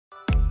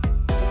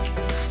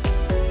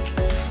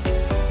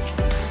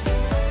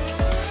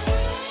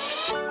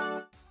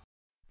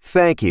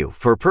Thank you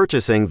for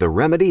purchasing the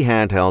Remedi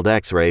handheld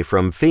X-ray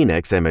from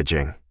Phoenix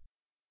Imaging.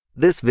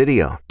 This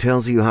video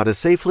tells you how to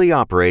safely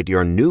operate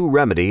your new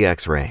Remedi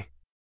X-ray.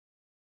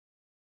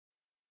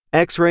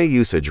 X-ray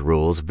usage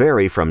rules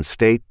vary from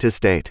state to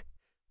state.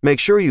 Make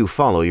sure you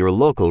follow your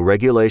local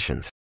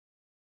regulations.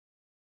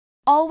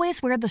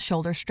 Always wear the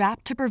shoulder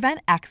strap to prevent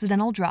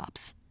accidental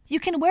drops. You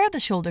can wear the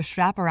shoulder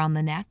strap around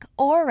the neck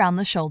or around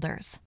the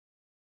shoulders.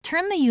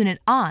 Turn the unit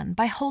on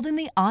by holding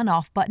the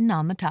on-off button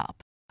on the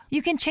top.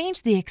 You can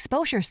change the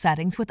exposure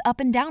settings with up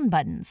and down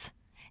buttons.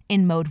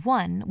 In Mode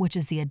 1, which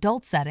is the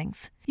adult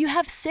settings, you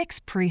have 6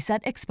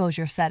 preset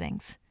exposure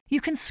settings.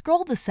 You can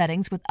scroll the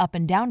settings with up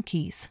and down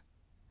keys.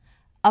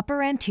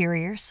 Upper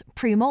anteriors,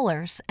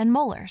 premolars, and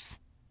molars.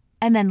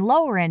 And then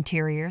lower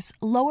anteriors,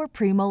 lower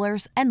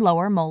premolars, and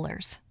lower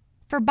molars.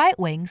 For bite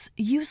wings,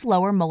 use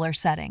lower molar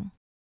setting.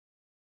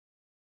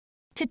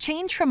 To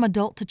change from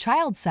adult to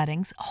child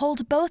settings,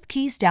 hold both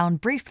keys down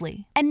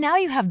briefly, and now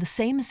you have the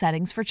same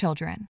settings for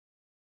children.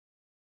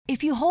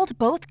 If you hold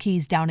both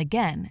keys down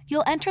again,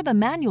 you'll enter the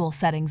manual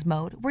settings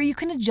mode where you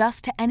can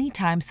adjust to any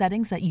time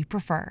settings that you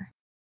prefer.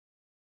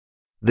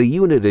 The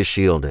unit is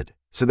shielded,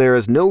 so there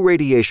is no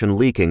radiation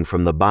leaking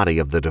from the body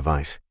of the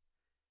device.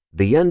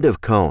 The end of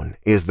cone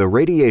is the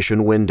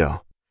radiation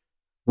window.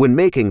 When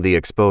making the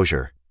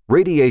exposure,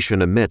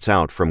 radiation emits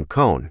out from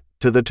cone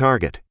to the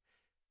target.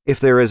 If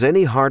there is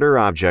any harder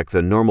object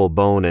than normal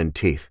bone and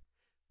teeth,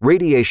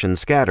 radiation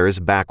scatters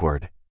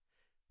backward.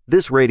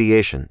 This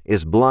radiation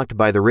is blocked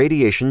by the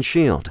radiation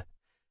shield.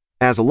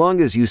 As long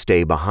as you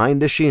stay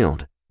behind the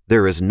shield,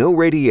 there is no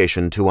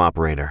radiation to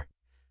operator.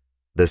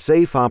 The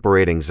safe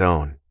operating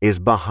zone is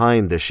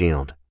behind the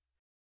shield.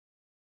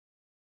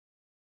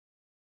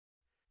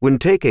 When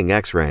taking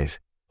X-rays,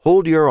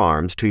 hold your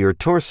arms to your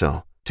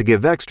torso to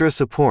give extra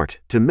support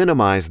to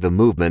minimize the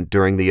movement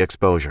during the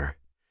exposure.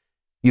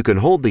 You can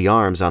hold the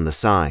arms on the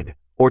side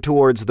or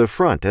towards the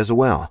front as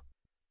well.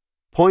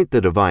 Point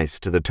the device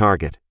to the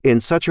target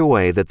in such a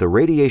way that the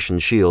radiation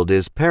shield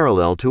is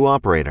parallel to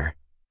operator.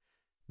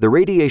 The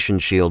radiation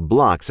shield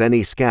blocks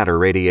any scatter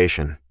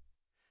radiation.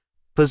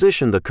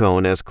 Position the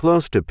cone as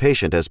close to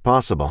patient as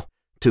possible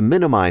to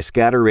minimize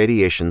scatter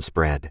radiation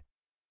spread.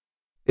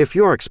 If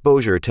your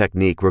exposure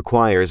technique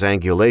requires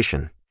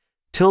angulation,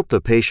 tilt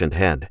the patient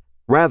head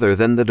rather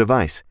than the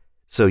device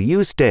so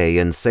you stay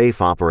in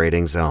safe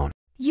operating zone.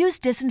 Use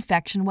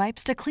disinfection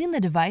wipes to clean the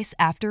device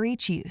after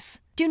each use.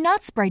 Do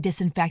not spray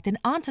disinfectant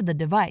onto the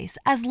device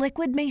as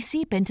liquid may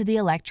seep into the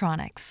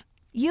electronics.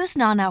 Use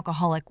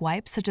non-alcoholic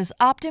wipes such as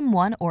Optim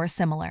 1 or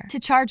similar. To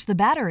charge the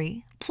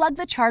battery, plug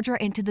the charger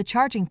into the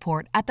charging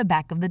port at the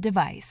back of the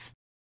device.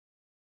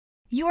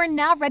 You are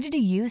now ready to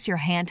use your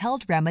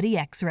handheld Remedi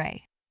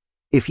X-ray.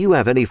 If you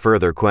have any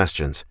further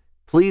questions,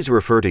 please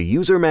refer to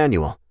User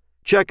Manual,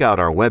 check out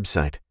our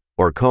website,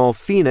 or call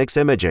Phoenix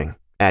Imaging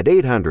at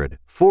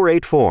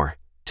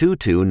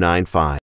 800-484-2295.